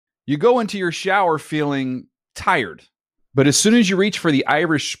You go into your shower feeling tired, but as soon as you reach for the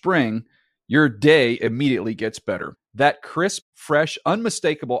Irish Spring, your day immediately gets better. That crisp, fresh,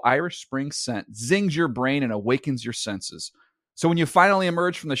 unmistakable Irish Spring scent zings your brain and awakens your senses. So when you finally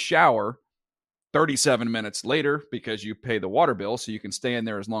emerge from the shower 37 minutes later, because you pay the water bill so you can stay in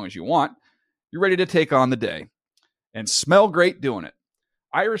there as long as you want, you're ready to take on the day and smell great doing it.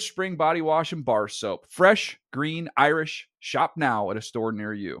 Irish Spring Body Wash and Bar Soap. Fresh, green, Irish. Shop now at a store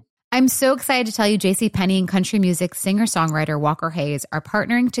near you. I'm so excited to tell you JCPenney and country music singer-songwriter Walker Hayes are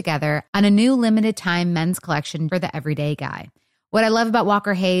partnering together on a new limited-time men's collection for the everyday guy. What I love about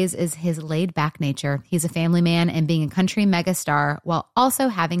Walker Hayes is his laid-back nature. He's a family man, and being a country megastar while also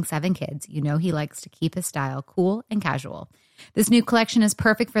having 7 kids, you know he likes to keep his style cool and casual. This new collection is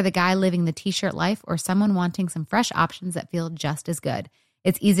perfect for the guy living the t-shirt life or someone wanting some fresh options that feel just as good.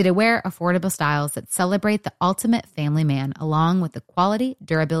 It's easy to wear, affordable styles that celebrate the ultimate family man, along with the quality,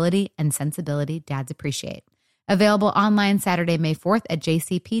 durability, and sensibility dads appreciate. Available online Saturday, May 4th at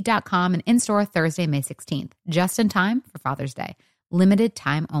jcp.com and in-store Thursday, May 16th. Just in time for Father's Day. Limited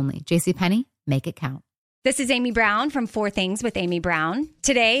time only. JCPenney, make it count. This is Amy Brown from 4 Things with Amy Brown.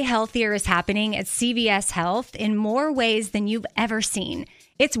 Today, healthier is happening at CVS Health in more ways than you've ever seen.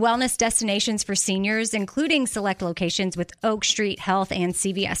 It's wellness destinations for seniors, including select locations with Oak Street Health and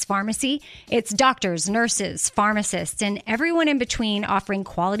CVS Pharmacy. It's doctors, nurses, pharmacists, and everyone in between offering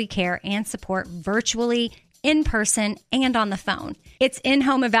quality care and support virtually, in person, and on the phone. It's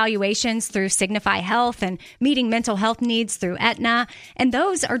in-home evaluations through Signify Health and meeting mental health needs through Aetna. And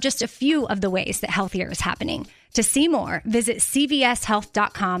those are just a few of the ways that healthier is happening. To see more, visit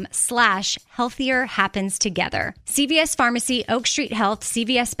cvshealth.com/healthier happens together. CVS Pharmacy, Oak Street Health,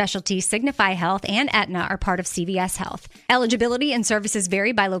 CVS Specialty, Signify Health, and Aetna are part of CVS Health. Eligibility and services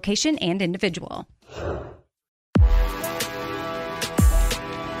vary by location and individual. All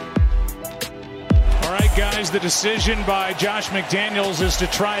right, guys, the decision by Josh McDaniels is to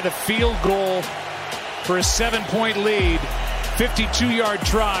try the field goal for a 7-point lead. 52-yard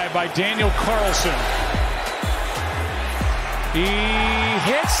try by Daniel Carlson. He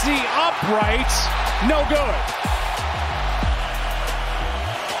hits the upright. No good.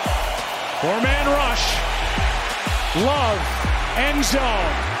 4-man rush. Love. End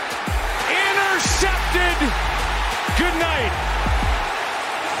zone. Intercepted. Good night.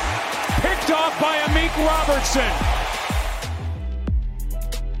 Picked off by Amik Robertson.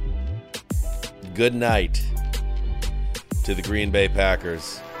 Good night to the Green Bay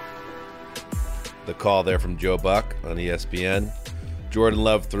Packers. The call there from Joe Buck on ESPN. Jordan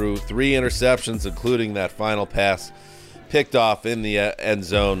Love threw 3 interceptions, including that final pass picked off in the end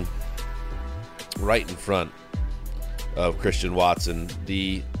zone right in front of Christian Watson.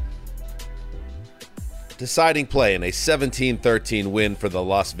 The deciding play in a 17-13 win for the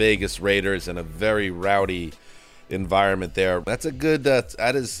Las Vegas Raiders in a very rowdy environment there. That's a good,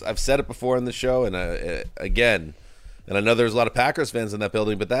 that is, I've said it before in the show, and again, and I know there's a lot of Packers fans in that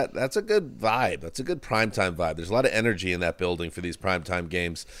building, but that's a good vibe. That's a good primetime vibe. There's a lot of energy in that building for these primetime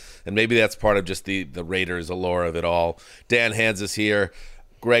games, and maybe that's part of just the Raiders allure of it all. Dan Hands is here.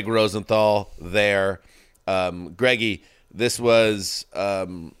 Greg Rosenthal there. Greggy, this was,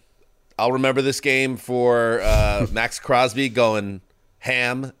 I'll remember this game for Max Crosby going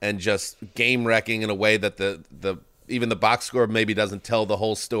ham and just game-wrecking in a way that even the box score maybe doesn't tell the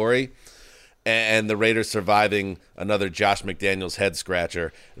whole story. And the Raiders surviving another Josh McDaniels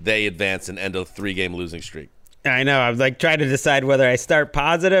head-scratcher. They advance and end a 3-game losing streak. I know. I'm trying to decide whether I start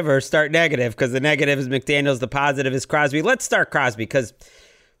positive or start negative, because the negative is McDaniels, the positive is Crosby. Let's start Crosby, because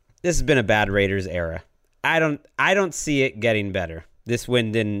this has been a bad Raiders era. I don't see it getting better. This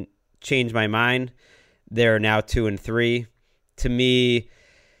win didn't change my mind. They're now 2-3. To me,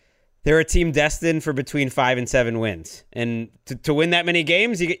 they're a team destined for between 5 and 7 wins. And to win that many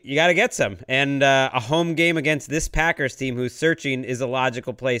games, you got to get some. And a home game against this Packers team who's searching is a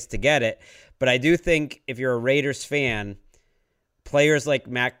logical place to get it. But I do think if you're a Raiders fan, players like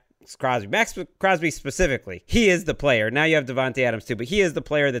Max Crosby specifically, he is the player. Now you have Devontae Adams too, but he is the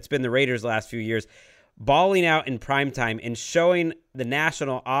player that's been the Raiders last few years, balling out in primetime and showing the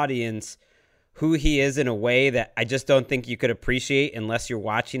national audience who he is in a way that I just don't think you could appreciate unless you're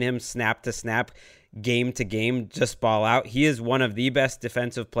watching him snap to snap, game to game, just ball out. He is one of the best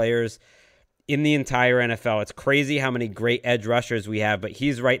defensive players in the entire NFL. It's crazy how many great edge rushers we have, but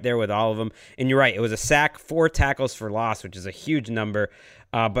he's right there with all of them. And you're right, it was a sack, 4 tackles for loss, which is a huge number,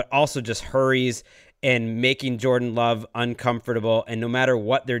 but also just hurries and making Jordan Love uncomfortable. And no matter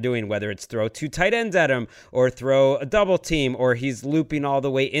what they're doing, whether it's throw 2 tight ends at him or throw a double team or he's looping all the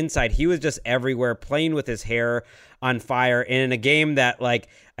way inside, he was just everywhere, playing with his hair on fire. And in a game that, like,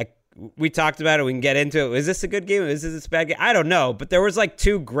 we talked about it. We can get into it. Is this a good game? Is this a bad game? I don't know. But there was like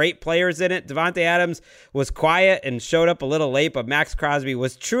two great players in it. Devontae Adams was quiet and showed up a little late, but Max Crosby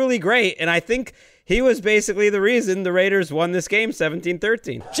was truly great. And I think he was basically the reason the Raiders won this game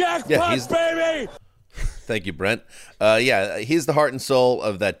 17-13. Jackpot, baby! Thank you, Brent. He's the heart and soul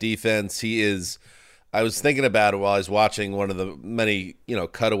of that defense. He is. I was thinking about it while I was watching one of the many,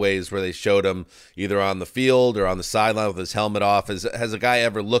 cutaways where they showed him either on the field or on the sideline with his helmet off. Has a guy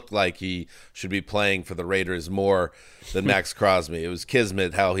ever looked like he should be playing for the Raiders more than Max Crosby? It was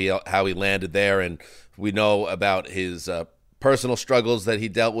kismet how he landed there, and we know about his personal struggles that he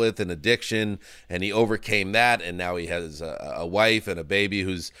dealt with and addiction, and he overcame that, and now he has a wife and a baby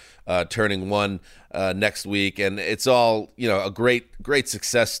who's turning one next week, and it's all a great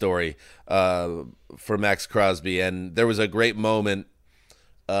success story for Max Crosby. And there was a great moment.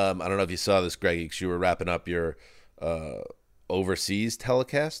 I don't know if you saw this, Greg, because you were wrapping up your overseas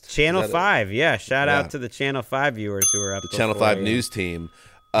telecast. Channel 5, Shout out to the Channel 5 viewers who were up. The Channel 5 news team.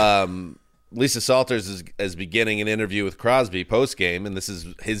 Lisa Salters is beginning an interview with Crosby post-game, and this is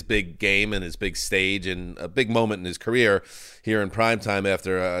his big game and his big stage and a big moment in his career here in primetime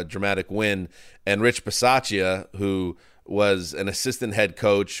after a dramatic win. And Rich Bisaccia, who was an assistant head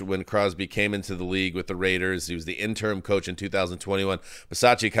coach when Crosby came into the league with the Raiders. He was the interim coach in 2021.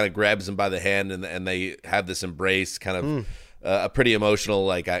 Bisaccia kind of grabs him by the hand, and they have this embrace, kind of a pretty emotional,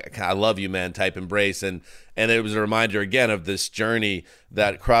 like, I love you, man, type embrace. And it was a reminder, again, of this journey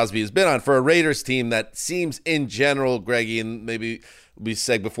that Crosby has been on for a Raiders team that seems, in general, Greggy, and maybe we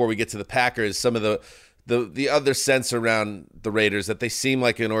said before we get to the Packers, some of the other sense around the Raiders, that they seem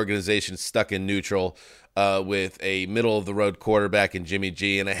like an organization stuck in neutral with a middle-of-the-road quarterback in Jimmy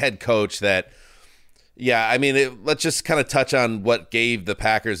G and a head coach that, let's just kind of touch on what gave the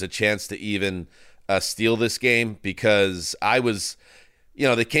Packers a chance to even steal this game, because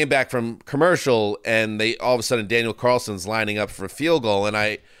they came back from commercial and they all of a sudden Daniel Carlson's lining up for a field goal, and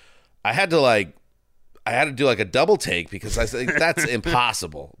I had to do like a double take, because I think that's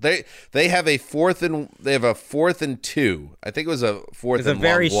impossible. They have a fourth and 2. I think it was a fourth. It's a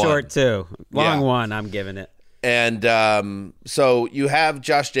very short 2, long one. I'm giving it. And so you have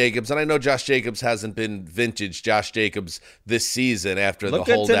Josh Jacobs, and I know Josh Jacobs hasn't been vintage Josh Jacobs this season after the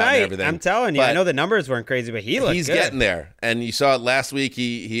holdout and everything. I'm telling you, I know the numbers weren't crazy, but he's good. Getting there. And you saw it last week.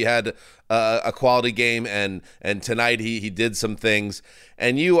 He had a quality game, and tonight he did some things.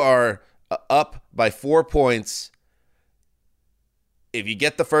 And you are up by 4 points. If you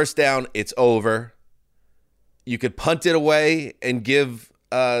get the first down, it's over. You could punt it away and give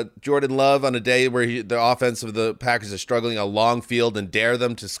Jordan Love, on a day where the offense of the Packers is struggling, a long field and dare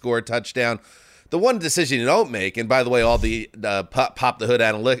them to score a touchdown. The one decision you don't make, and by the way, all the pop the hood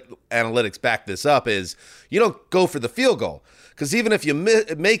analytics back this up, is you don't go for the field goal. Because even if you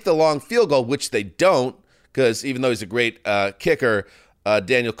make the long field goal, which they don't, because even though he's a great kicker,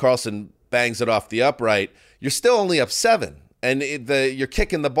 Daniel Carlson bangs it off the upright, you're still only up 7. And you're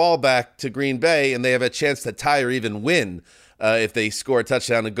kicking the ball back to Green Bay, and they have a chance to tie or even win if they score a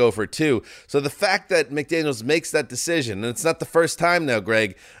touchdown and go for 2. So the fact that McDaniels makes that decision, and it's not the first time now,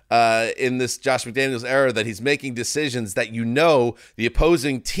 Greg, in this Josh McDaniels era, that he's making decisions that the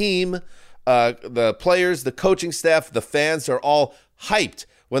opposing team, the players, the coaching staff, the fans are all hyped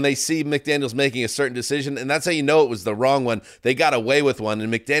when they see McDaniels making a certain decision, and that's how you know it was the wrong one. They got away with one,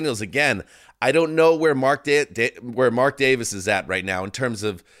 and McDaniels, again, I don't know where Mark Davis is at right now in terms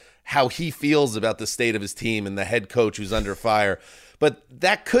of how he feels about the state of his team and the head coach who's under fire. But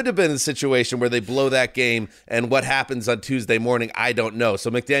that could have been a situation where they blow that game, and what happens on Tuesday morning, I don't know. So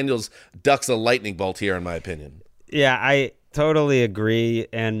McDaniels ducks a lightning bolt here, in my opinion. Yeah, I totally agree.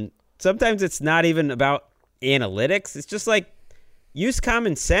 And sometimes it's not even about analytics. It's just like, use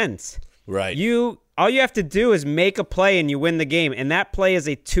common sense. Right. All you have to do is make a play and you win the game, and that play is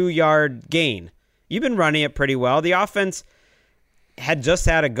a 2-yard gain. You've been running it pretty well. The offense had just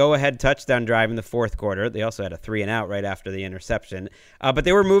had a go-ahead touchdown drive in the fourth quarter. They also had a 3-and-out right after the interception. But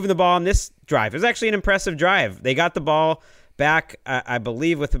they were moving the ball on this drive. It was actually an impressive drive. They got the ball back, I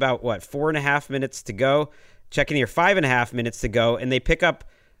believe, with about, 4.5 minutes to go. Checking here, 5.5 minutes to go, and they pick up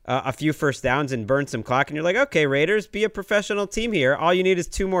a few first downs and burn some clock. And you're like, okay, Raiders, be a professional team here. All you need is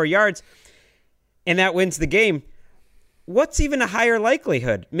 2 more yards, and that wins the game. What's even a higher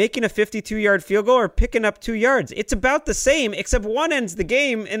likelihood? Making a 52-yard field goal or picking up 2 yards? It's about the same, except one ends the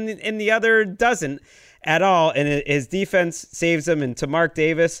game and the other doesn't at all. And his defense saves him. And to Mark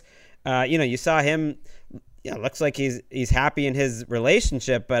Davis, you saw him. Looks like he's happy in his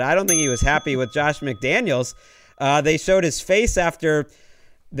relationship, but I don't think he was happy with Josh McDaniels. They showed his face after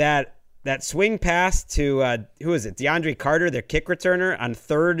that that swing pass to who is it? DeAndre Carter, their kick returner on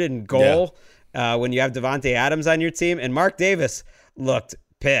 3rd and goal. When you have Davante Adams on your team, and Mark Davis looked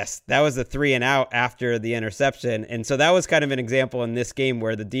pissed. That was the 3 and out after the interception. And so that was kind of an example in this game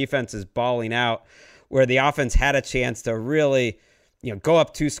where the defense is balling out, where the offense had a chance to really, go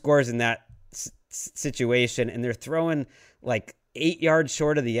up 2 scores in that situation. And they're throwing like 8 yards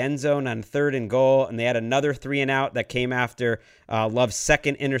short of the end zone on 3rd and goal. And they had another 3 and out that came after Love's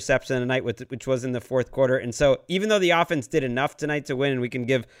second interception of the night, which was in the 4th quarter. And so even though the offense did enough tonight to win, and we can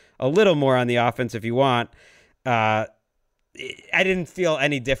give a little more on the offense if you want, I didn't feel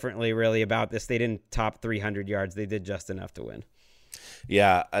any differently really about this. They didn't top 300 yards. They did just enough to win.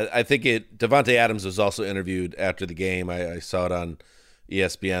 Yeah, I think Davante Adams was also interviewed after the game. I saw it on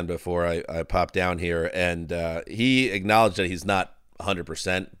ESPN before I popped down here, and he acknowledged that he's not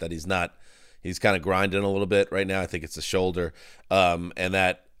 100%, that he's kind of grinding a little bit right now. I think it's the shoulder, and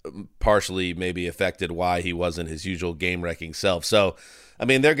that partially maybe affected why he wasn't his usual game-wrecking self. So, I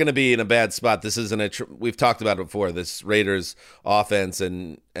mean, they're going to be in a bad spot. This isn't we've talked about it before. This Raiders offense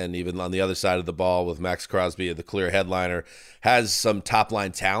and even on the other side of the ball with Max Crosby, the clear headliner, has some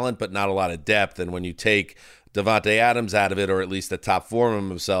top-line talent, but not a lot of depth. And when you take Davante Adams out of it, or at least the top form of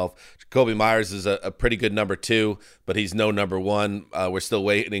himself, Jacoby Myers is a pretty good number 2, but he's no number 1. We're still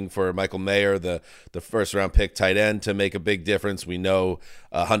waiting for Michael Mayer, the first-round pick tight end, to make a big difference. We know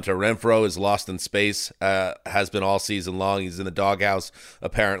Hunter Renfrow is lost in space, has been all season long. He's in the doghouse,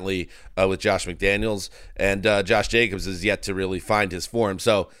 apparently, with Josh McDaniels. And Josh Jacobs is yet to really find his form.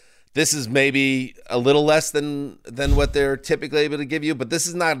 So this is maybe a little less than what they're typically able to give you, but this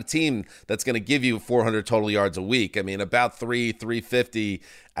is not a team that's going to give you 400 total yards a week. I mean, about 350,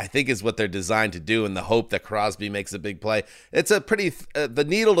 I think, is what they're designed to do, in the hope that Crosby makes a big play. It's a pretty the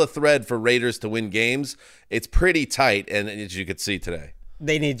needle to thread for Raiders to win games. It's pretty tight, and as you could see today,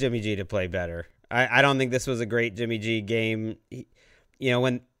 they need Jimmy G to play better. I don't think this was a great Jimmy G game.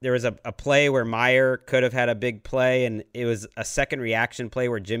 When there was a play where Meyer could have had a big play, and it was a second reaction play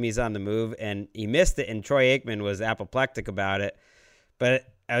where Jimmy's on the move, and he missed it, and Troy Aikman was apoplectic about it. But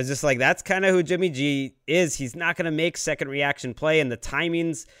I was just like, that's kind of who Jimmy G is. He's not going to make second reaction play, and the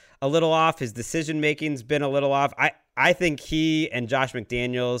timing's a little off. His decision-making's been a little off. I think he and Josh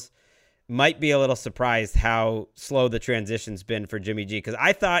McDaniels might be a little surprised how slow the transition's been for Jimmy G, because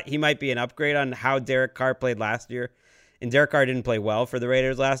I thought he might be an upgrade on how Derek Carr played last year. And Derek Carr didn't play well for the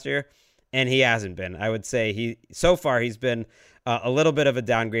Raiders last year, and he hasn't been. I would say he's been a little bit of a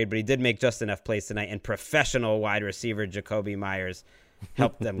downgrade, but he did make just enough plays tonight. And professional wide receiver Jacoby Myers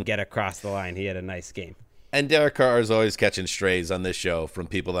helped them get across the line. He had a nice game. And Derek Carr is always catching strays on this show from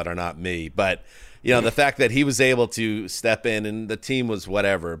people that are not me. But, the fact that he was able to step in and the team was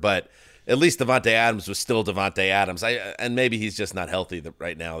whatever, but at least Davante Adams was still Davante Adams. And maybe he's just not healthy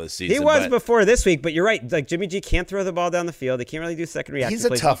right now this season. He was before this week, but you're right. Like, Jimmy G can't throw the ball down the field. He can't really do second reaction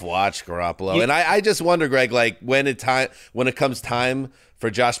plays. He's a tough watch, Garoppolo. And I just wonder, Greg, like when it comes time for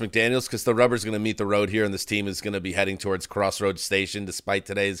Josh McDaniels, because the rubber's going to meet the road here, and this team is going to be heading towards Crossroads Station despite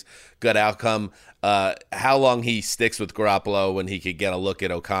today's good outcome. How long he sticks with Garoppolo when he could get a look at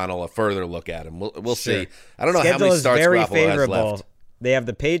O'Connell, a further look at him. We'll see. I don't know how many starts Garoppolo has left. They have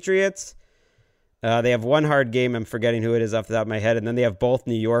the Patriots. They have one hard game. I'm forgetting who it is off the top of my head. And then they have both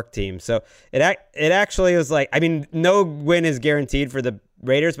New York teams. So it actually was like, I mean, no win is guaranteed for the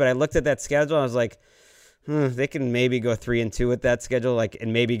Raiders, but I looked at that schedule and I was like, they can maybe go 3-2 with that schedule,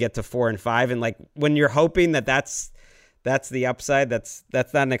 and maybe get to 4-5. And when you're hoping that's the upside, that's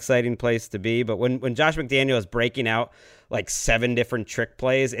not an exciting place to be. But when Josh McDaniel is breaking out 7 different trick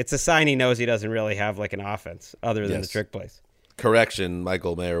plays, it's a sign he knows he doesn't really have an offense other than the trick plays. Correction,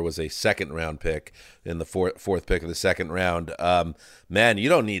 Michael Mayer was a second-round pick in the fourth pick of the second round. Man, you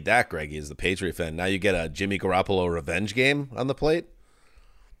don't need that, Greggy, as the Patriot fan. Now you get a Jimmy Garoppolo revenge game on the plate.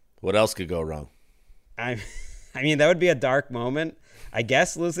 What else could go wrong? I mean, that would be a dark moment, I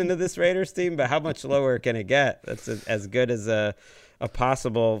guess, losing to this Raiders team, but how much lower can it get? That's as good as a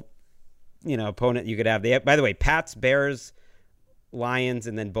possible, opponent you could have. By the way, Pats, Bears, Lions,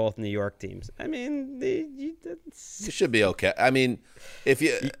 and then both New York teams. I mean, you should be okay. I mean, if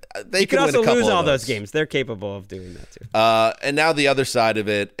you could also lose all those games. They're capable of doing that too. And now the other side of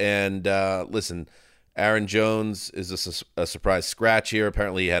it. And listen, Aaron Jones is a surprise scratch here.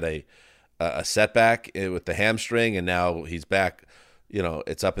 Apparently, he had a setback with the hamstring, and now he's back.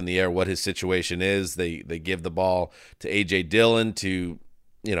 It's up in the air what his situation is. They give the ball to A.J. Dillon to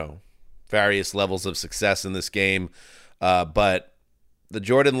various levels of success in this game, but the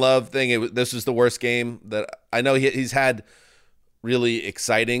Jordan Love thing, this was the worst game that I know. He's had really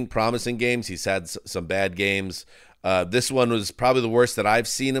exciting, promising games. He's had some bad games. This one was probably the worst that I've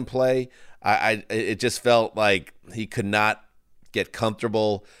seen him play. It just felt like he could not get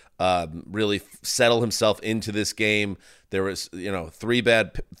comfortable, really settle himself into this game. There was, three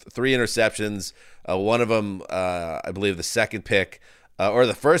interceptions. One of them, I believe, the second pick. Or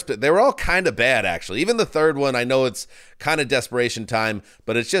the first, but they were all kind of bad, actually. Even the third one, I know it's kind of desperation time,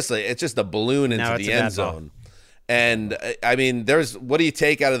 but it's just a balloon into the end zone. And I mean, what do you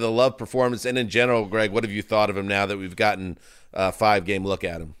take out of the Love performance? And in general, Greg, what have you thought of him now that we've gotten a 5-game look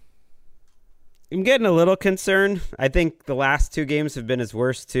at him? I'm getting a little concerned. I think the last 2 games have been his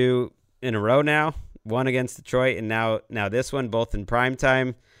worst 2 in a row now. One against Detroit, and now this one, both in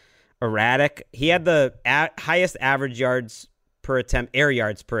primetime. Erratic. He had the highest average yards per attempt, air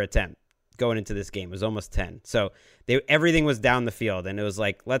yards per attempt going into this game. It was almost 10. So everything was down the field, and it was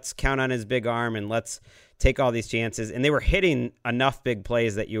like, let's count on his big arm and let's take all these chances. And they were hitting enough big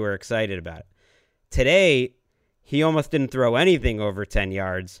plays that you were excited about it. Today, he almost didn't throw anything over 10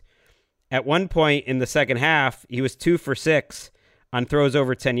 yards. At one point in the second half, he was 2 for 6 on throws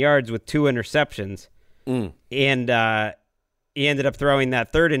over 10 yards with 2 interceptions. And he ended up throwing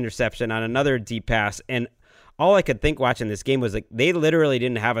that third interception on another deep pass. And all I could think watching this game was like they literally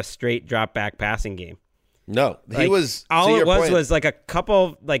didn't have a straight drop back passing game. No, he was all it was like a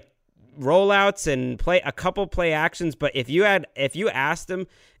couple like rollouts and a couple play actions. But if you asked him,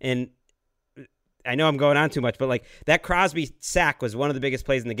 and I know I'm going on too much, but like that Crosby sack was one of the biggest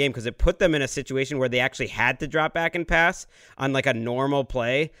plays in the game because it put them in a situation where they actually had to drop back and pass on like a normal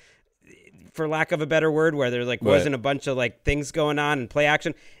play, for lack of a better word, where there wasn't a bunch of like things going on and play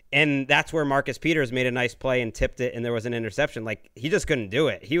action. And that's where Marcus Peters made a nice play and tipped it, and there was an interception. Like, he just couldn't do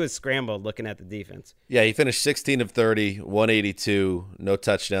it. He was scrambled looking at the defense. Yeah, he finished 16 of 30, 182, no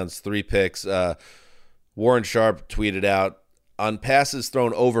touchdowns, 3 picks. Warren Sharp tweeted out, on passes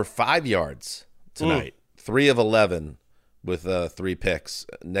thrown over 5 yards tonight, 3 of 11 with 3 picks,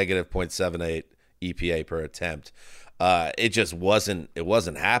 negative 0.78 EPA per attempt. It just wasn't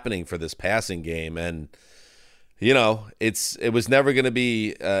happening for this passing game, and it was never going to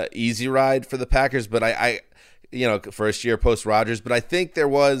be an easy ride for the Packers, but I first year post Rodgers, but I think there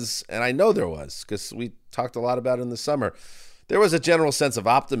was, and I know there was, because we talked a lot about it in the summer, there was a general sense of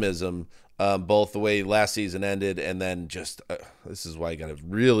optimism, both the way last season ended, and then just this is why you got to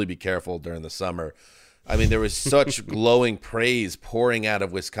really be careful during the summer. I mean, there was such glowing praise pouring out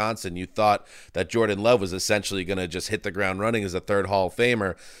of Wisconsin. You thought that Jordan Love was essentially going to just hit the ground running as a third Hall of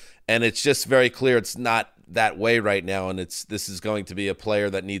Famer, and it's just very clear it's not that way right now, and this is going to be a player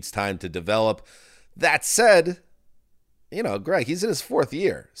that needs time to develop. That said, Greg, he's in his 4th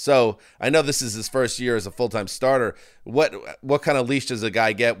year, so I know this is his first year as a full-time starter. What kind of leash does a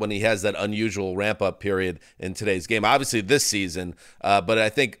guy get when he has that unusual ramp-up period in today's game? Obviously this season, but I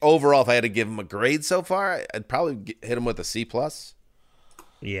think overall, if I had to give him a grade so far, I'd probably hit him with a C+.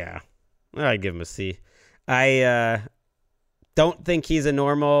 Yeah, I'd give him a C. I don't think he's a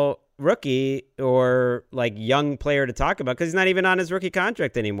normal rookie or like young player to talk about because he's not even on his rookie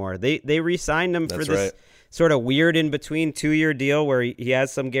contract anymore. They re-signed him for this sort of weird in between 2-year deal where he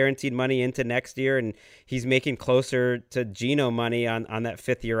has some guaranteed money into next year, and he's making closer to Geno money on that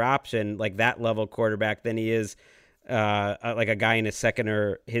 5th year option, like that level quarterback, than he is like a guy in his 2nd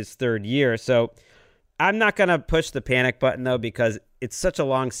or his 3rd year. So I'm not going to push the panic button though, because it's such a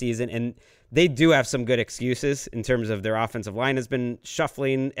long season, and they do have some good excuses in terms of their offensive line has been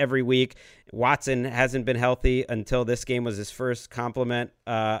shuffling every week. Watson hasn't been healthy until this game was his first complement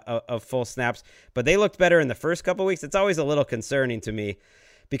of full snaps. But they looked better in the first couple weeks. It's always a little concerning to me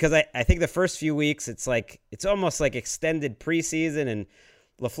because I think the first few weeks, it's almost like extended preseason, and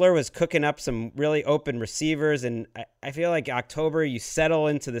LaFleur was cooking up some really open receivers, and I feel like October, you settle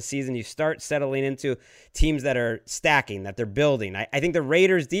into the season, you start settling into teams that are stacking, that they're building. I think the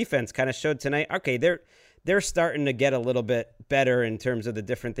Raiders' defense kind of showed tonight, okay, they're starting to get a little bit better in terms of the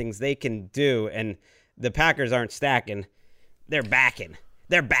different things they can do, and the Packers aren't stacking. They're backing.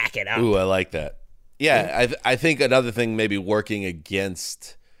 They're backing up. Ooh, I like that. Yeah, I think another thing maybe working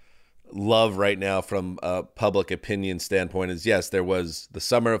against Love right now from a public opinion standpoint is, yes, there was the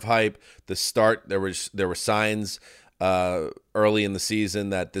summer of hype, the start, there were signs early in the season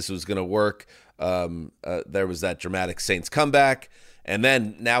that this was going to work. There was that dramatic Saints comeback, and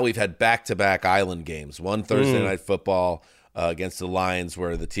then now we've had back-to-back island games, one Thursday night football against the Lions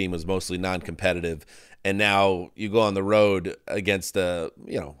where the team was mostly non-competitive, and now you go on the road against a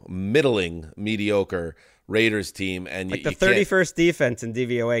middling, mediocre Raiders team, and like the 31st defense in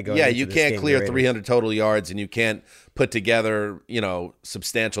DVOA going. Yeah, you can't clear 300 total yards, and you can't put together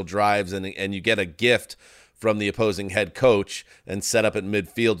substantial drives, and you get a gift from the opposing head coach and set up at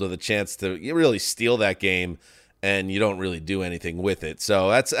midfield with a chance to really steal that game. and you don't really do anything with it. So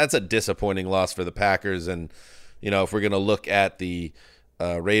that's a disappointing loss for the Packers. And, if we're going to look at the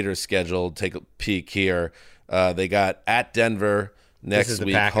Raiders schedule, take a peek here. They got at Denver next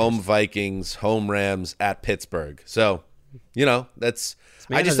week, home Vikings, home Rams, at Pittsburgh. So, that's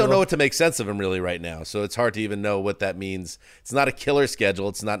I just don't know what to make sense of them really right now. So it's hard to even know what that means. It's not a killer schedule.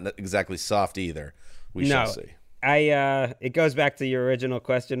 It's not exactly soft either. We shall see. It goes back to your original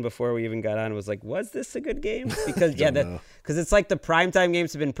question before we even got on. It was like, was this a good game? Because because it's like the primetime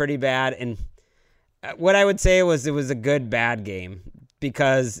games have been pretty bad, and what I would say was it was a good bad game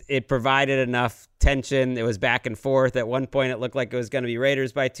because it provided enough tension. It was back and forth. At one point, it looked like it was going to be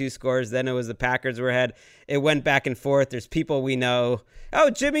Raiders by 2 scores. Then it was the Packers were ahead. It went back and forth. There's people we know.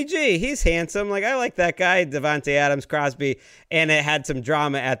 Oh, Jimmy G, he's handsome. Like, I like that guy, Devontae Adams, Crosby. And it had some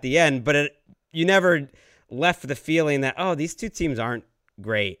drama at the end, but you never left the feeling that, oh, these two teams aren't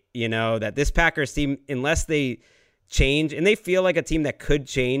great. That this Packers team, unless they change, and they feel like a team that could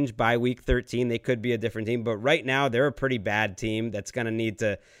change by week 13, they could be a different team. But right now, they're a pretty bad team that's going to need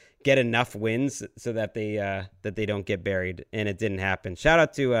to get enough wins so that they don't get buried. And it didn't happen. Shout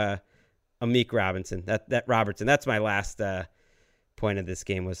out to Amik Robinson. That Robertson. That's my last point of this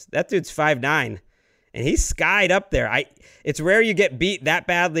game was that dude's 5'9", and he's skied up there. It's rare you get beat that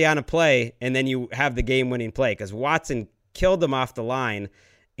badly on a play and then you have the game-winning play because Watson killed him off the line.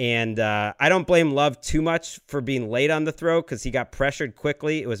 And I don't blame Love too much for being late on the throw because he got pressured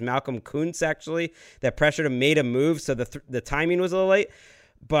quickly. It was Malcolm Kuntz, actually, that pressured him, made him move, so the timing was a little late.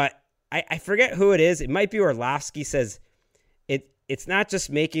 But I forget who it is. It might be Orlovsky says it's not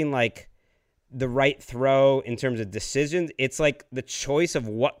just making, like, the right throw in terms of decisions. It's, like, the choice of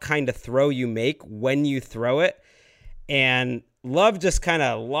what kind of throw you make when you throw it. And Love just kind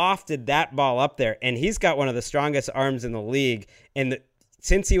of lofted that ball up there, and he's got one of the strongest arms in the league. And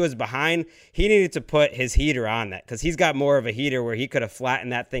since he was behind, he needed to put his heater on that because he's got more of a heater where he could have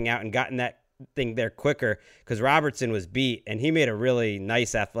flattened that thing out and gotten that thing there quicker because Robertson was beat, and he made a really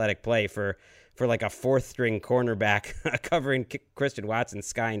nice athletic play for like a 4th-string cornerback covering Christian Watson,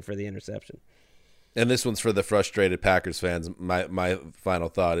 skying for the interception. And this one's for the frustrated Packers fans. My final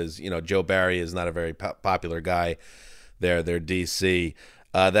thought is, Joe Barry is not a very popular guy there. They're DC.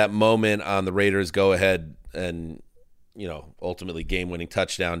 That moment on the Raiders go ahead and ultimately game-winning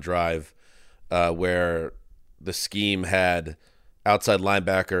touchdown drive where the scheme had outside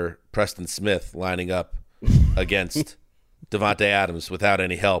linebacker Preston Smith lining up against Devontae Adams without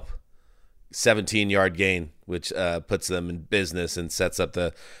any help. 17-yard gain, which puts them in business and sets up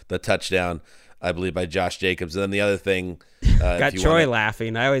the touchdown, I believe, by Josh Jacobs. And then the other thing... got Troy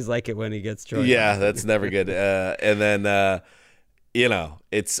laughing. I always like it when he gets Troy laughing. That's never good. And then...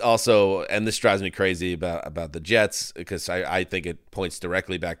 it's also, and this drives me crazy about the Jets because I think it points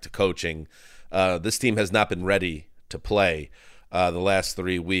directly back to coaching. This team has not been ready to play the last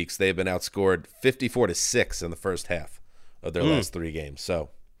 3 weeks. They've been outscored 54-6 in the first half of their last 3 games. So,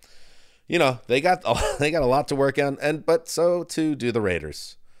 they got a lot to work on, but so too do the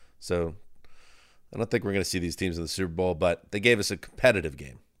Raiders. So I don't think we're going to see these teams in the Super Bowl, but they gave us a competitive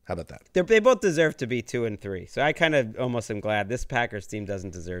game. How about that? They both deserve to be 2-3. So I kind of almost am glad this Packers team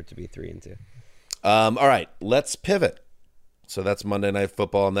doesn't deserve to be 3-2. All right, let's pivot. So that's Monday Night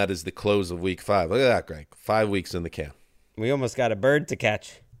Football, and that is the close of Week 5. Look at that, Greg. 5 weeks in the can. We almost got a bird to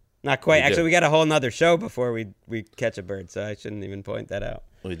catch. Not quite. Actually, we got a whole nother show before we catch a bird, so I shouldn't even point that out.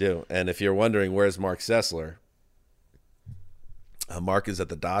 We do. And if you're wondering, where's Mark Sessler? Mark is at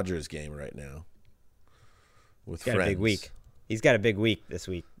the Dodgers game right now with friends. Got a big week. He's got a big week this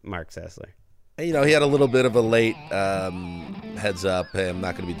week, Mark Sessler. He had a little bit of a late heads up. Hey, I'm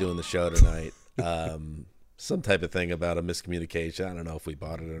not going to be doing the show tonight. Some type of thing about a miscommunication. I don't know if we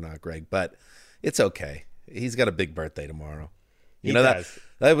bought it or not, Greg, but it's okay. He's got a big birthday tomorrow. He does.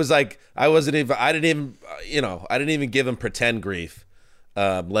 That was like I didn't even give him pretend grief,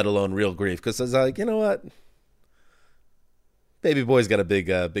 let alone real grief, because I was like, you know what? Baby boy's got a big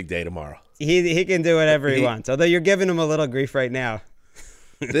day tomorrow. He can do whatever he wants. Although you're giving him a little grief right now.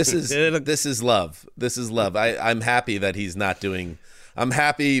 This is love. This is love. I'm happy that he's not doing. I'm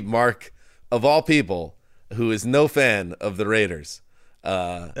happy Mark, of all people, who is no fan of the Raiders.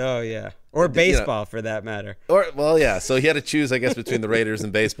 Or baseball for that matter. So he had to choose, I guess, between the Raiders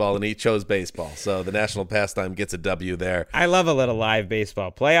and baseball, and he chose baseball. So the national pastime gets a W there. I love a little live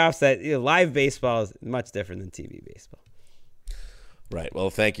baseball. Playoffs, live baseball is much different than TV baseball. Right. Well,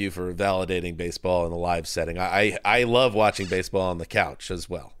 thank you for validating baseball in a live setting. I love watching baseball on the couch as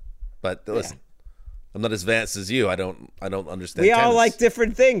well. But listen, I'm not as advanced as you. I don't understand. We all like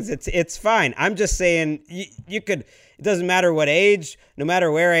different things. It's fine. I'm just saying you could. It doesn't matter what age, no matter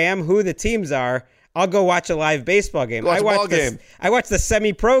where I am, who the teams are. I'll go watch a live baseball game. I watched the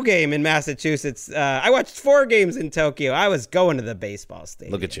semi-pro game in Massachusetts. I watched 4 games in Tokyo. I was going to the baseball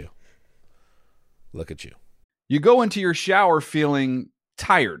stadium. Look at you. Look at you. You go into your shower feeling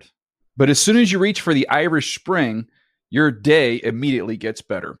tired, but as soon as you reach for the Irish Spring, your day immediately gets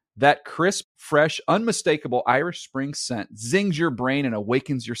better. That crisp, fresh, unmistakable Irish Spring scent zings your brain and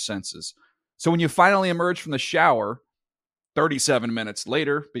awakens your senses. So when you finally emerge from the shower, 37 minutes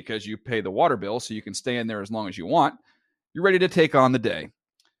later, because you pay the water bill so you can stay in there as long as you want, you're ready to take on the day.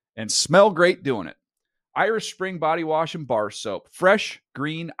 And smell great doing it. Irish Spring Body Wash and Bar Soap. Fresh,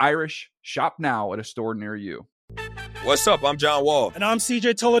 green, Irish. Shop now at a store near you. What's up? I'm John Wall. And I'm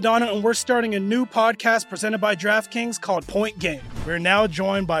CJ Toledano, and we're starting a new podcast presented by DraftKings called Point Game. We're now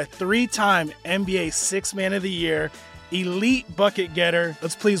joined by 3-time NBA Sixth Man of the Year, elite bucket getter.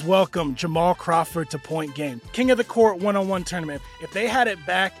 Let's please welcome Jamal Crawford to Point Game. King of the Court one-on-one tournament. If they had it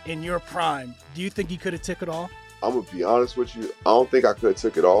back in your prime, do you think you could have took it all? I'm going to be honest with you. I don't think I could have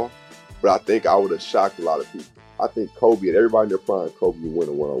took it all, but I think I would have shocked a lot of people. I think Kobe and everybody in their prime, Kobe would win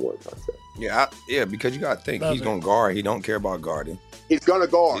a one-on-one contest. Yeah, because you got to think. He's going to guard. He don't care about guarding. He's going to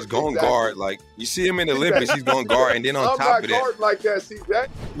guard. He's going to guard. Like, you see him in the Olympics, he's going to guard. And then on top of that. I'm not guarding like that, CJ.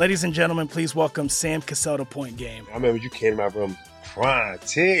 Ladies and gentlemen, please welcome Sam Cassell to Point Game. I remember you came out from prime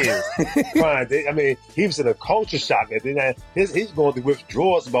 10. I mean, he was in a culture shock. And then he's going through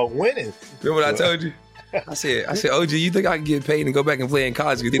withdrawals about winning. Remember what I told you? I said, OG, you think I can get paid and go back and play in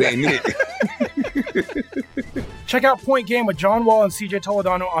college because it ain't it? Check out Point Game with John Wall and CJ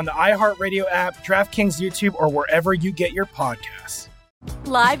Toledano on the iHeartRadio app, DraftKings YouTube, or wherever you get your podcasts.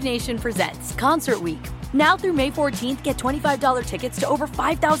 Live Nation presents Concert Week. Now through May 14th, get $25 tickets to over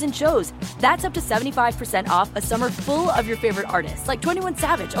 5,000 shows. That's up to 75% off a summer full of your favorite artists like 21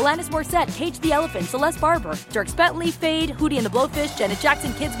 Savage, Alanis Morissette, Cage the Elephant, Celeste Barber, Dierks Bentley, Fade, Hootie and the Blowfish, Janet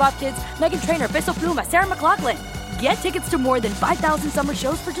Jackson, Kids Bop Kids, Meghan Trainor, Peso Pluma, Sarah McLachlan. Get tickets to more than 5,000 summer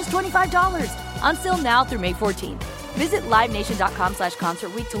shows for just $25. Until now through May 14th. Visit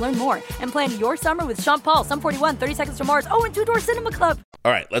LiveNation.com/Concert Week to learn more and plan your summer with Sean Paul, Sum 41, 30 Seconds to Mars, and Two Door Cinema Club.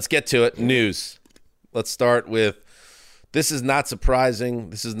 All right, let's get to it. News. Let's start with, this is not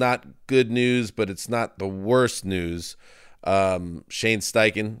surprising. This is not good news, but it's not the worst news. Shane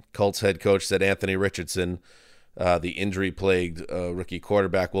Steichen, Colts head coach, said Anthony Richardson, the injury-plagued rookie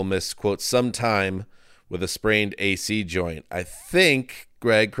quarterback, will miss, quote, some time with a sprained AC joint. I think,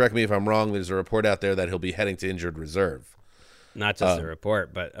 Greg, correct me if I'm wrong, there's a report out there that he'll be heading to injured reserve. Not just a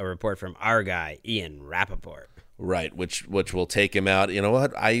report, but a report from our guy, Ian Rappaport. Right, which will take him out. You know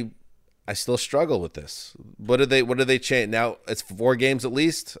what? I still struggle with this. What do they change? Now it's 4 games at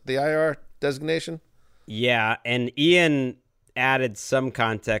least, the IR designation? Yeah, and Ian added some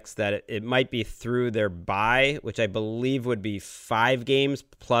context that it might be through their bye, which I believe would be 5 games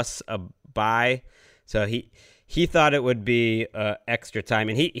plus a bye. So he thought it would be extra time,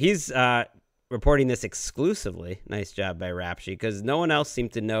 and he's reporting this exclusively. Nice job by Rapshi, because no one else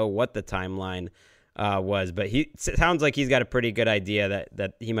seemed to know what the timeline was, but it sounds like he's got a pretty good idea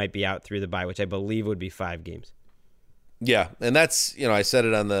that he might be out through the bye, which I believe would be 5 games. Yeah, and that's, I said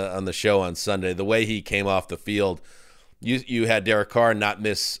it on the show on Sunday. The way he came off the field, you had Derek Carr not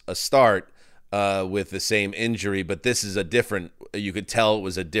miss a start with the same injury, but this is you could tell it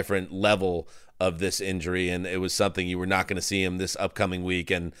was a different level of this injury, and it was something you were not going to see him this upcoming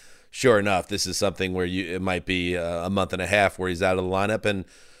week. And sure enough, this is something where it might be a month and a half where he's out of the lineup. And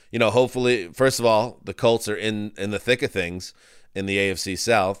hopefully, first of all, the Colts are in the thick of things in the AFC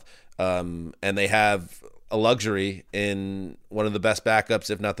South, and they have a luxury in one of the best backups,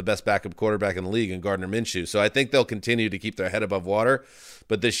 if not the best backup quarterback in the league, in Gardner Minshew. So I think they'll continue to keep their head above water.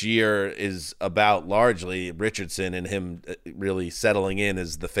 But this year is about largely Richardson and him really settling in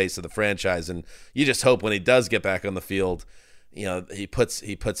as the face of the franchise. And you just hope when he does get back on the field, he puts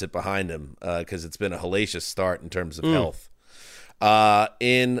it behind him, because it's been a hellacious start in terms of health.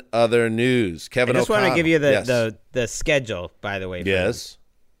 In other news, Kevin I just O'Connell. want to give you the schedule, by the way. Yes.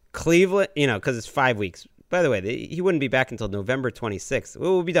 Cleveland, because it's 5 weeks. By the way, he wouldn't be back until November 26th.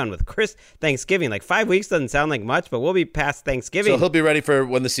 We'll be done with Thanksgiving. Like 5 weeks doesn't sound like much, but we'll be past Thanksgiving. So he'll be ready for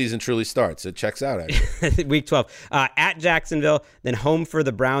when the season truly starts. It checks out, actually. Week 12. At Jacksonville, then home for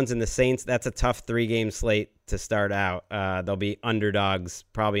the Browns and the Saints. That's a tough 3-game slate to start out. They'll be underdogs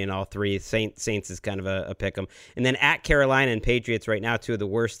probably in all 3. Saints is kind of a pick 'em. And then at Carolina and Patriots right now, 2 of the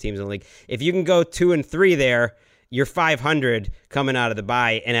worst teams in the league. If you can go 2-3 there, you're 500 coming out of the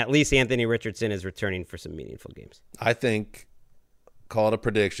bye, and at least Anthony Richardson is returning for some meaningful games. I think, call it a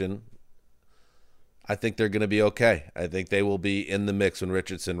prediction, I think they're going to be okay. I think they will be in the mix when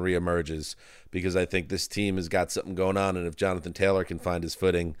Richardson reemerges, because I think this team has got something going on, and if Jonathan Taylor can find his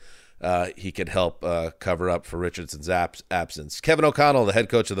footing, he could help cover up for Richardson's absence. Kevin O'Connell, the head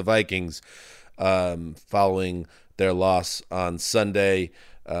coach of the Vikings, following their loss on Sunday,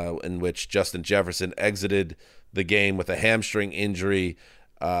 in which Justin Jefferson exited the game with a hamstring injury.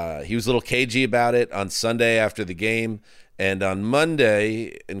 He was a little cagey about it on Sunday after the game, and on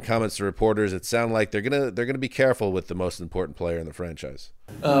Monday, in comments to reporters, it sounded like they're gonna be careful with the most important player in the franchise.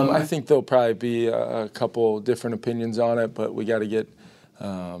 I think there'll probably be a couple different opinions on it, but we got to get the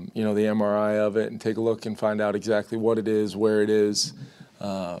MRI of it and take a look and find out exactly what it is, where it is.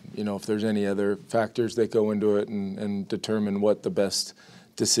 If there's any other factors that go into it, and determine what the best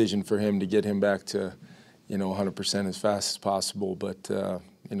decision for him to get him back to 100% as fast as possible. But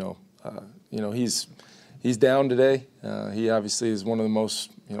he's down today. He obviously is one of the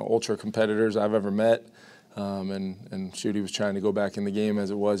most ultra competitors I've ever met. And shoot, he was trying to go back in the game as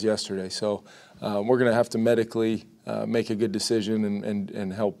it was yesterday. So we're going to have to medically make a good decision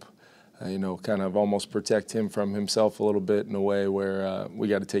and help, kind of almost protect him from himself a little bit in a way where we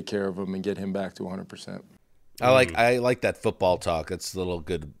got to take care of him and get him back to 100%. I like that football talk. That's a little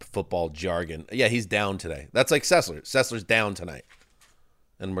good football jargon. Yeah, he's down today. That's like Sessler. Sessler's down tonight,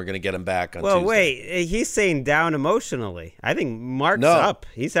 and we're going to get him back on Tuesday. Well, wait. He's saying down emotionally. I think Mark's up.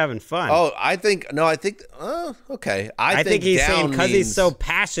 He's having fun. Oh, okay. I think he's down saying because means... he's so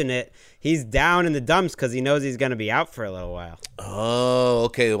passionate, he's down in the dumps because he knows he's going to be out for a little while. Oh,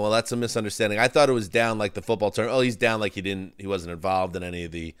 okay. Well, that's a misunderstanding. I thought it was down like the football term. Oh, he's down like he wasn't involved in any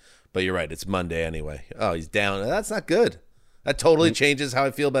of the... But you're right. It's Monday anyway. Oh, he's down. That's not good. That totally changes how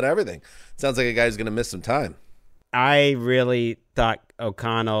I feel about everything. Sounds like a guy who's going to miss some time. I really thought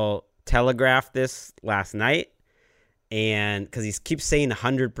O'Connell telegraphed this last night, and because he keeps saying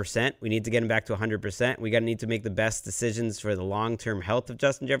 100%, we need to get him back to 100%. We need to make the best decisions for the long-term health of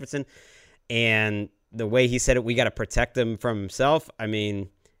Justin Jefferson. And the way he said it, we got to protect him from himself. I mean,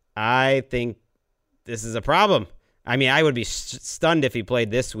 I think this is a problem. I mean, I would be stunned if he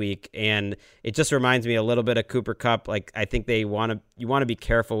played this week, and it just reminds me a little bit of Cooper Kupp. Like, I think you want to be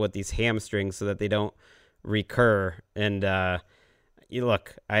careful with these hamstrings so that they don't recur. And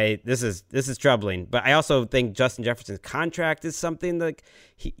this is troubling. But I also think Justin Jefferson's contract is something like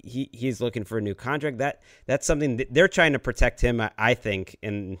he's looking for a new contract. That's something that they're trying to protect him, I think,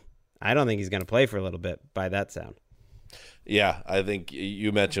 and I don't think he's going to play for a little bit by that sound. Yeah, I think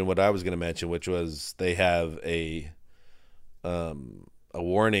you mentioned what I was going to mention, which was they have a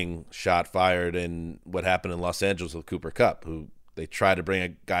warning shot fired in what happened in Los Angeles with Cooper Kupp, who they tried to bring a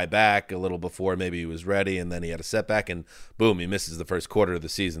guy back a little before maybe he was ready, and then he had a setback, and boom, he misses the first quarter of the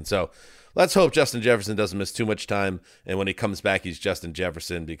season. So let's hope Justin Jefferson doesn't miss too much time, and when he comes back, he's Justin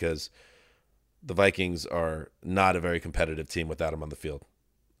Jefferson, because the Vikings are not a very competitive team without him on the field.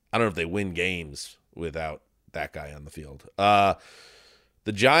 I don't know if they win games without that guy on the field.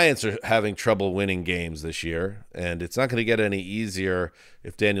 The Giants are having trouble winning games this year, and it's not going to get any easier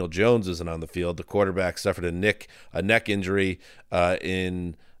if Daniel Jones isn't on the field. The quarterback suffered a neck injury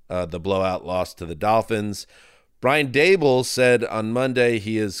in the blowout loss to the Dolphins. Brian Daboll said on Monday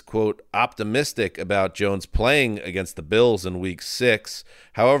he is, quote, optimistic about Jones playing against the Bills in Week 6.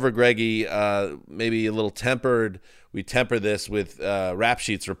 However, Greggy, maybe a little tempered. We temper this with Rap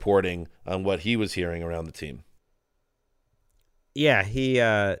Sheet's reporting on what he was hearing around the team. Yeah,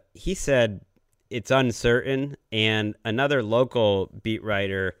 he said it's uncertain, and another local beat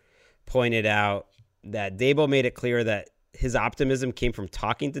writer pointed out that Daboll made it clear that his optimism came from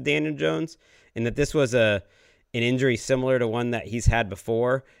talking to Daniel Jones, and that this was an injury similar to one that he's had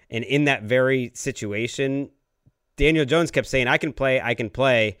before. And in that very situation, Daniel Jones kept saying, I can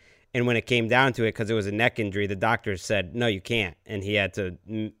play. And when it came down to it, because it was a neck injury, the doctors said, no, you can't. And he had to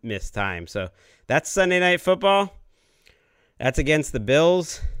miss time. So that's Sunday Night Football. That's against the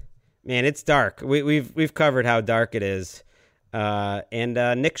Bills. Man, it's dark. We've covered how dark it is. And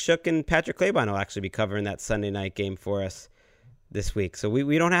Nick Shook and Patrick Claybon will actually be covering that Sunday night game for us this week. So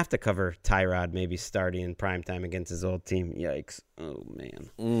we don't have to cover Tyrod maybe starting in primetime against his old team. Yikes. Oh,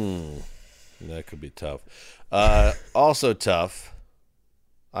 man. That could be tough. Also tough.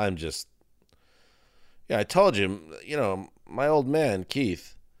 I told you, my old man,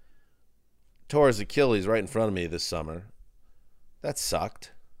 Keith, tore his Achilles right in front of me this summer. That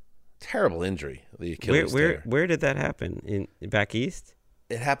sucked. Terrible injury, the Achilles tear. Where did that happen? Back east?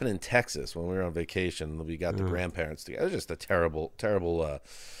 It happened in Texas when we were on vacation. We got the grandparents together. It was just a terrible, terrible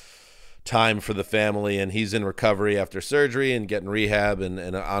time for the family, and he's in recovery after surgery and getting rehab and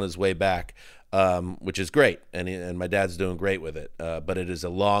on his way back, which is great, and my dad's doing great with it. But it is a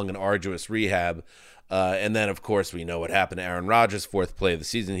long and arduous rehab. And then, of course, we know what happened to Aaron Rodgers, fourth play of the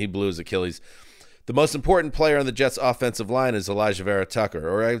season. He blew his Achilles. The most important player on the Jets' offensive line is Elijah Vera Tucker,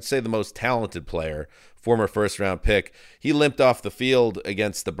 or I would say the most talented player, former first-round pick. He limped off the field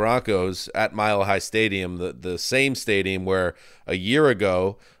against the Broncos at Mile High Stadium, the same stadium where a year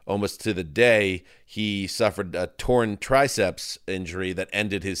ago, almost to the day, he suffered a torn triceps injury that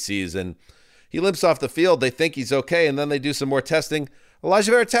ended his season. He limps off the field. They think he's okay, and then they do some more testing.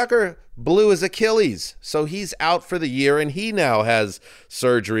 Elijah Vera Tucker blew his Achilles, so he's out for the year, and he now has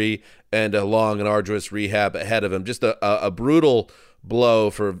surgery and a long and arduous rehab ahead of him. Just a brutal blow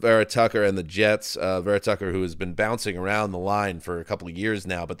for Vera Tucker and the Jets. Vera Tucker, who has been bouncing around the line for a couple of years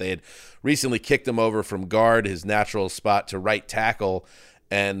now, but they had recently kicked him over from guard, his natural spot, to right tackle,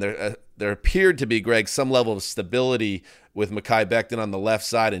 and there appeared to be, Greg, some level of stability with Mekhi Becton on the left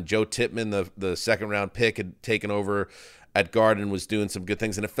side, and Joe Tippmann, the second-round pick, had taken over at guard and was doing some good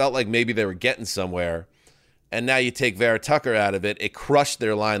things, and it felt like maybe they were getting somewhere. And now you take Vera Tucker out of it. It crushed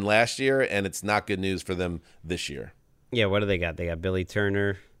their line last year, and it's not good news for them this year. Yeah, what do they got? They got Billy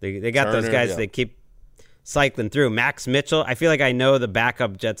Turner. They got Turner, those guys they keep cycling through. Max Mitchell. I feel like I know the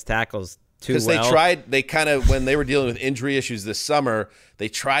backup Jets tackles too well. Because they kind of, when they were dealing with injury issues this summer, they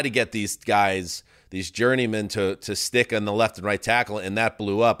tried to get these guys, these journeymen, to stick on the left and right tackle, and that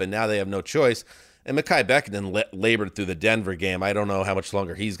blew up, and now they have no choice. And Mekhi Becton labored through the Denver game. I don't know how much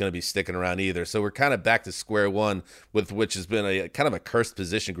longer he's going to be sticking around either. So we're kind of back to square one, with which has been a kind of a cursed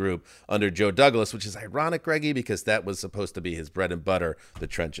position group under Joe Douglas, which is ironic, Greggy, because that was supposed to be his bread and butter, the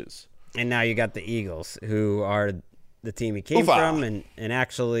trenches. And now you got the Eagles, who are the team he came from and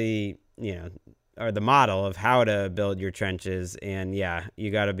actually, are the model of how to build your trenches. And, yeah, you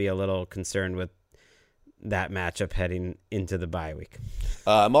got to be a little concerned with that matchup heading into the bye week.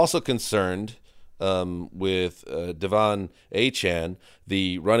 I'm also concerned with Devon Achane,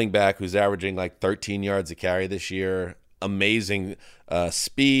 the running back who's averaging like 13 yards a carry this year. Amazing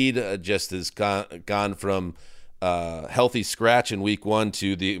speed, just has gone from healthy scratch in week one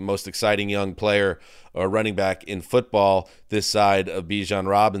to the most exciting young player or running back in football this side of Bijan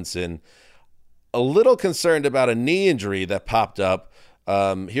Robinson. A little concerned about a knee injury that popped up.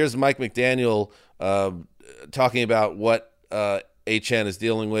 Here's Mike McDaniel talking about what Achane is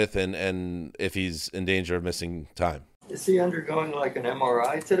dealing with and if he's in danger of missing time. Is he undergoing like an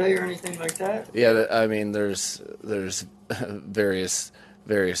MRI today or anything like that? Yeah, I mean, there's various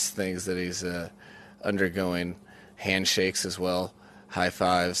things that he's undergoing, handshakes as well, high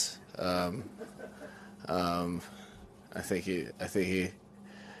fives. I think he,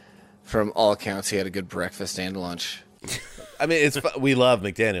 from all accounts, he had a good breakfast and lunch. I mean, we love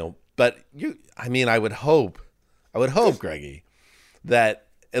McDaniel, but I would hope, Greggy, that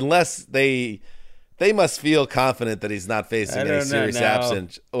unless they must feel confident that he's not facing any serious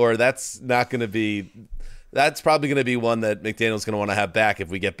absence, or that's probably going to be one that McDaniel's going to want to have back if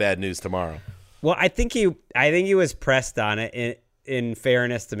we get bad news tomorrow. Well, I think he was pressed on it in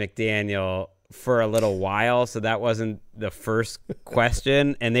fairness to McDaniel for a little while, so that wasn't the first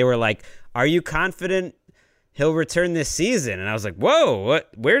question. And they were like, "Are you confident he'll return this season?" And I was like, whoa,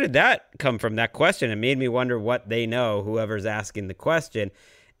 where did that come from, that question? It made me wonder what they know, whoever's asking the question.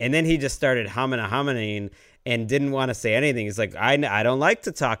 And then he just started humming and didn't want to say anything. He's like, I don't like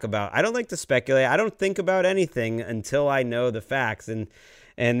to talk about, I don't like to speculate. I don't think about anything until I know the facts. And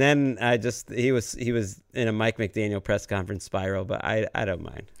then he was in a Mike McDaniel press conference spiral, but I don't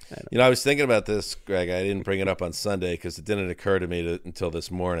mind. I was thinking about this, Greg. I didn't bring it up on Sunday because it didn't occur to me until this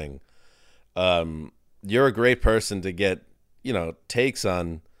morning. You're a great person to get, takes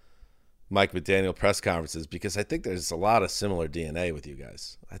on Mike McDaniel press conferences, because I think there's a lot of similar DNA with you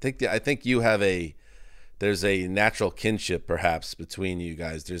guys. I think you have there's a natural kinship perhaps between you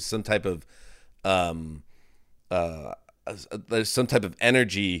guys. There's some type of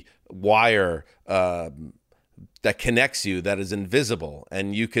energy wire that connects you that is invisible,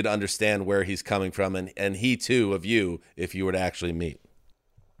 and you could understand where he's coming from, and he too of you if you were to actually meet.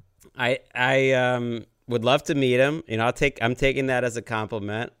 I would love to meet him. I'm taking that as a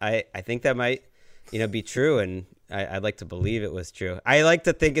compliment. I think that might, be true, and I'd like to believe it was true. I like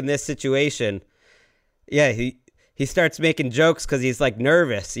to think in this situation, yeah, he starts making jokes because he's like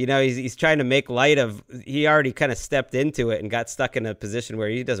nervous. He's trying to make light of. He already kind of stepped into it and got stuck in a position where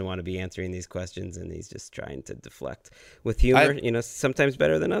he doesn't want to be answering these questions, and he's just trying to deflect with humor. Sometimes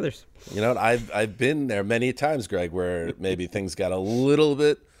better than others. I've been there many times, Greg, where maybe things got a little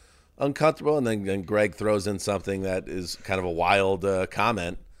bit uncomfortable, and then Greg throws in something that is kind of a wild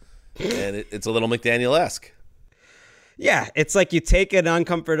comment, and it's a little McDaniel-esque. Yeah, it's like you take an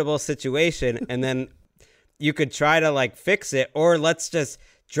uncomfortable situation and then you could try to fix it, or let's just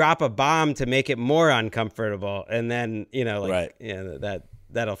drop a bomb to make it more uncomfortable, and then right.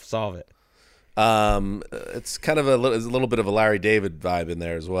 That'll solve it. It's kind of a little bit of a Larry David vibe in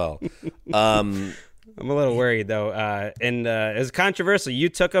there as well. I'm a little worried, though. And it was controversial. You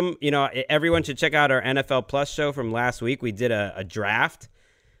took him. Everyone should check out our NFL Plus show from last week. We did a draft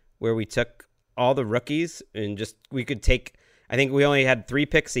where we took all the rookies and we could take, I think we only had 3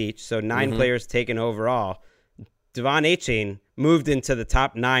 picks each, so 9 players taken overall. Devon Achane moved into the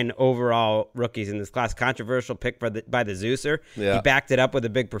top 9 overall rookies in this class. Controversial pick by the Zeuser. Yeah. He backed it up with a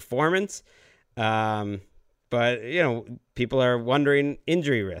big performance. But, people are wondering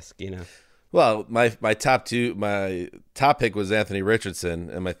injury risk, Well, my top pick was Anthony Richardson,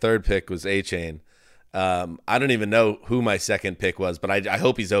 and my third pick was Achane. I don't even know who my second pick was, but I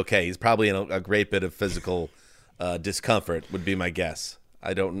hope he's okay. He's probably in a great bit of physical discomfort, would be my guess.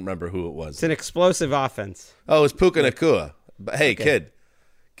 I don't remember who it was. It's an explosive offense. Oh, it was Puka Nacua. But hey, kid,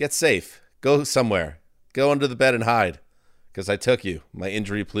 get safe. Go somewhere. Go under the bed and hide, because I took you, my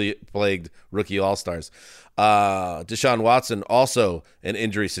injury-plagued rookie all-stars. Deshaun Watson, also an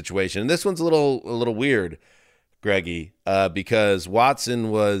injury situation. And this one's a little weird, Greggy, because Watson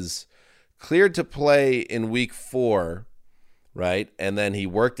was cleared to play in week 4, right? And then he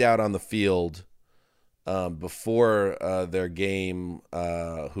worked out on the field before their game.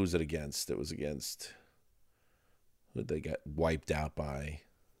 Who's it against? It was against who they got wiped out by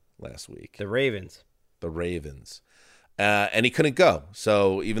last week. The Ravens. And he couldn't go.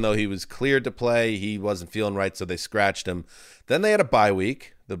 So even though he was cleared to play, he wasn't feeling right, so they scratched him. Then they had a bye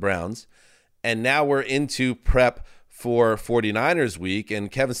week, the Browns. And now we're into prep for 49ers week,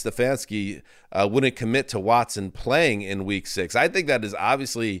 and Kevin Stefanski wouldn't commit to Watson playing in week 6. I think that is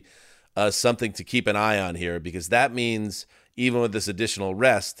obviously something to keep an eye on here, because that means even with this additional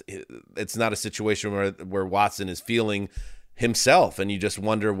rest, it's not a situation where Watson is feeling himself, and you just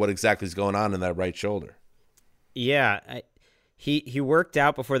wonder what exactly is going on in that right shoulder. Yeah, he worked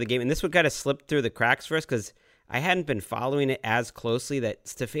out before the game, and this would kind of slip through the cracks for us because I hadn't been following it as closely. That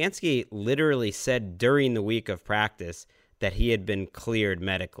Stefanski literally said during the week of practice that he had been cleared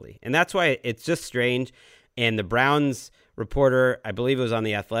medically, and that's why it's just strange. And the Browns reporter, I believe it was on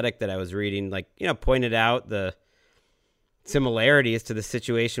The Athletic that I was reading, pointed out the similarities to the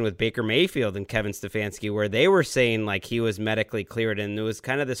situation with Baker Mayfield and Kevin Stefanski, where they were saying he was medically cleared, and there was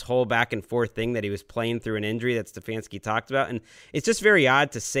kind of this whole back and forth thing that he was playing through an injury that Stefanski talked about. And it's just very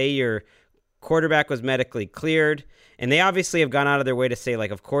odd to say your quarterback was medically cleared, and they obviously have gone out of their way to say,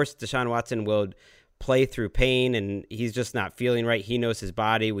 of course Deshaun Watson will play through pain, and he's just not feeling right. He knows his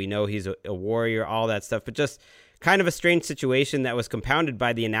body. We know he's a warrior, all that stuff, but just kind of a strange situation that was compounded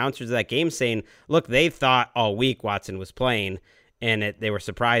by the announcers of that game saying, look, they thought all week Watson was playing, and they were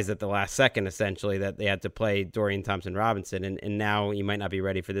surprised at the last second, essentially, that they had to play Dorian Thompson-Robinson, and now he might not be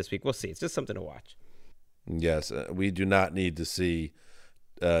ready for this week. We'll see. It's just something to watch. Yes, we do not need to see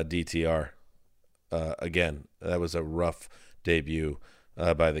DTR again. That was a rough debut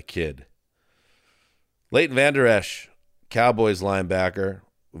by the kid. Leighton Vander Esch, Cowboys linebacker,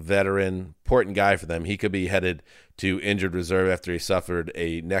 veteran, important guy for them. He could be headed to injured reserve after he suffered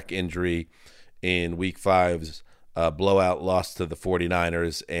a neck injury in week 5's blowout loss to the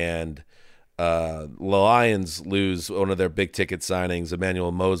 49ers. And the Lions lose one of their big ticket signings,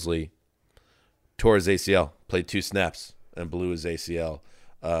 Emmanuel Mosley, tore his ACL, played 2 snaps and blew his ACL.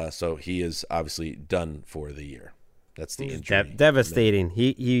 So he is obviously done for the year. That's the injury. Devastating.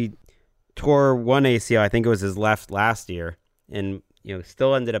 He tore one ACL. I think it was his left last year, and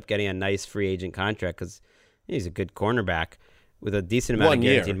still ended up getting a nice free agent contract because he's a good cornerback with a decent amount of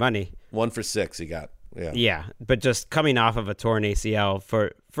guaranteed money. 1 for 6 he got. Yeah, but just coming off of a torn ACL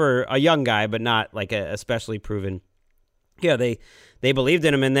for a young guy, but not a especially proven. Yeah, they believed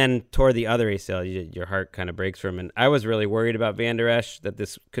in him and then tore the other ACL. Your heart kind of breaks for him. And I was really worried about Vander Esch, that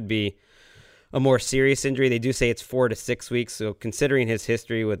this could be a more serious injury. They do say it's 4 to 6 weeks. So considering his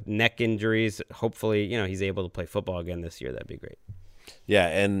history with neck injuries, hopefully, he's able to play football again this year. That'd be great. Yeah,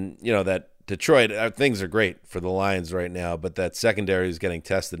 and that Detroit, things are great for the Lions right now, but that secondary is getting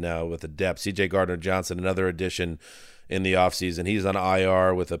tested now with the depth. C.J. Gardner-Johnson, another addition in the offseason. He's on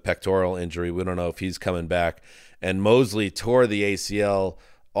IR with a pectoral injury. We don't know if he's coming back. And Mosley tore the ACL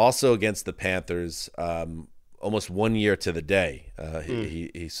also against the Panthers almost 1 year to the day.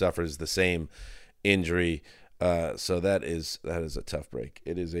 He suffers the same injury. So that is a tough break.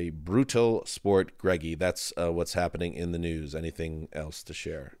 It is a brutal sport, Greggy. That's what's happening in the news. Anything else to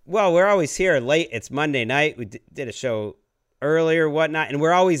share? Well, we're always here late. It's Monday night. We did a show earlier, whatnot, and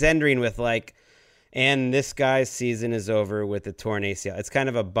we're always ending with and this guy's season is over with a torn ACL. It's kind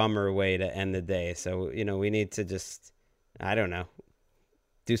of a bummer way to end the day. So, we need to just, I don't know,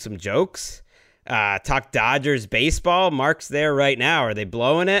 do some jokes, talk Dodgers baseball. Mark's there right now. Are they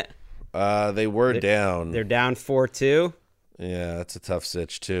blowing it? They were down. They're down 4-2. Yeah, that's a tough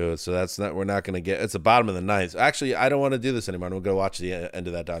sitch too. So we're not going to get. It's the bottom of the ninth. Actually, I don't want to do this anymore. I'm going to go watch the end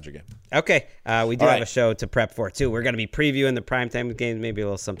of that Dodger game. Okay, we do have a show to prep for too. We're going to be previewing the primetime games, maybe a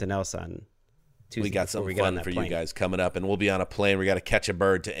little something else on Tuesday. We got something fun for you guys coming up, and we'll be on a plane. We got to catch a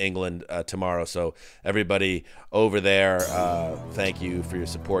bird to England tomorrow. So everybody over there, thank you for your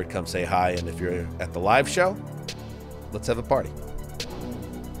support. Come say hi, and if you're at the live show, let's have a party.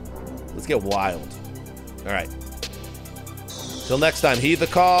 Let's get wild. All right. Till next time, heed the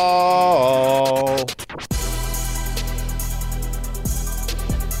call.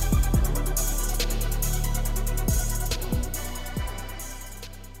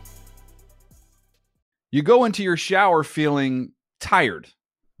 You go into your shower feeling tired,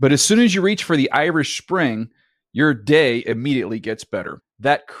 but as soon as you reach for the Irish Spring, your day immediately gets better.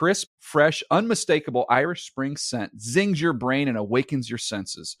 That crisp, fresh, unmistakable Irish Spring scent zings your brain and awakens your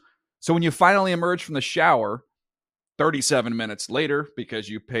senses. So when you finally emerge from the shower, 37 minutes later, because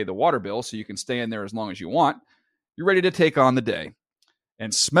you pay the water bill so you can stay in there as long as you want, you're ready to take on the day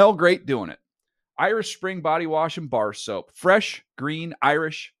and smell great doing it. Irish Spring Body Wash and Bar Soap. Fresh, green,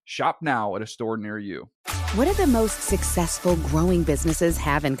 Irish. Shop now at a store near you. What do the most successful growing businesses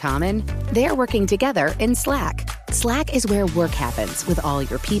have in common? They're working together in Slack. Slack is where work happens with all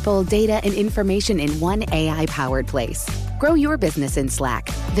your people, data, and information in one AI-powered place. Grow your business in Slack.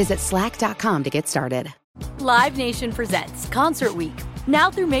 Visit slack.com to get started. Live Nation presents Concert Week.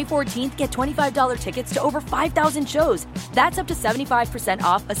 Now through May 14th, get $25 tickets to over 5,000 shows. That's up to 75%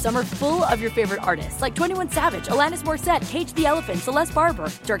 off a summer full of your favorite artists like 21 Savage, Alanis Morissette, Cage the Elephant, Celeste Barber,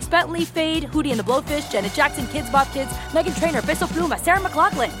 Dierks Bentley, Fade, Hootie and the Blowfish, Janet Jackson, Kidz Bop Kids, Meghan Trainor, Peso Pluma, Sarah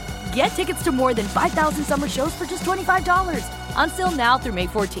McLachlan. Get tickets to more than 5,000 summer shows for just $25. Until now through May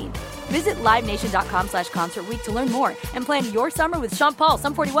 14th. Visit LiveNation.com/Concert Week to learn more and plan your summer with Sean Paul,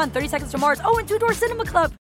 Sum 41, 30 Seconds to Mars, and Two Door Cinema Club.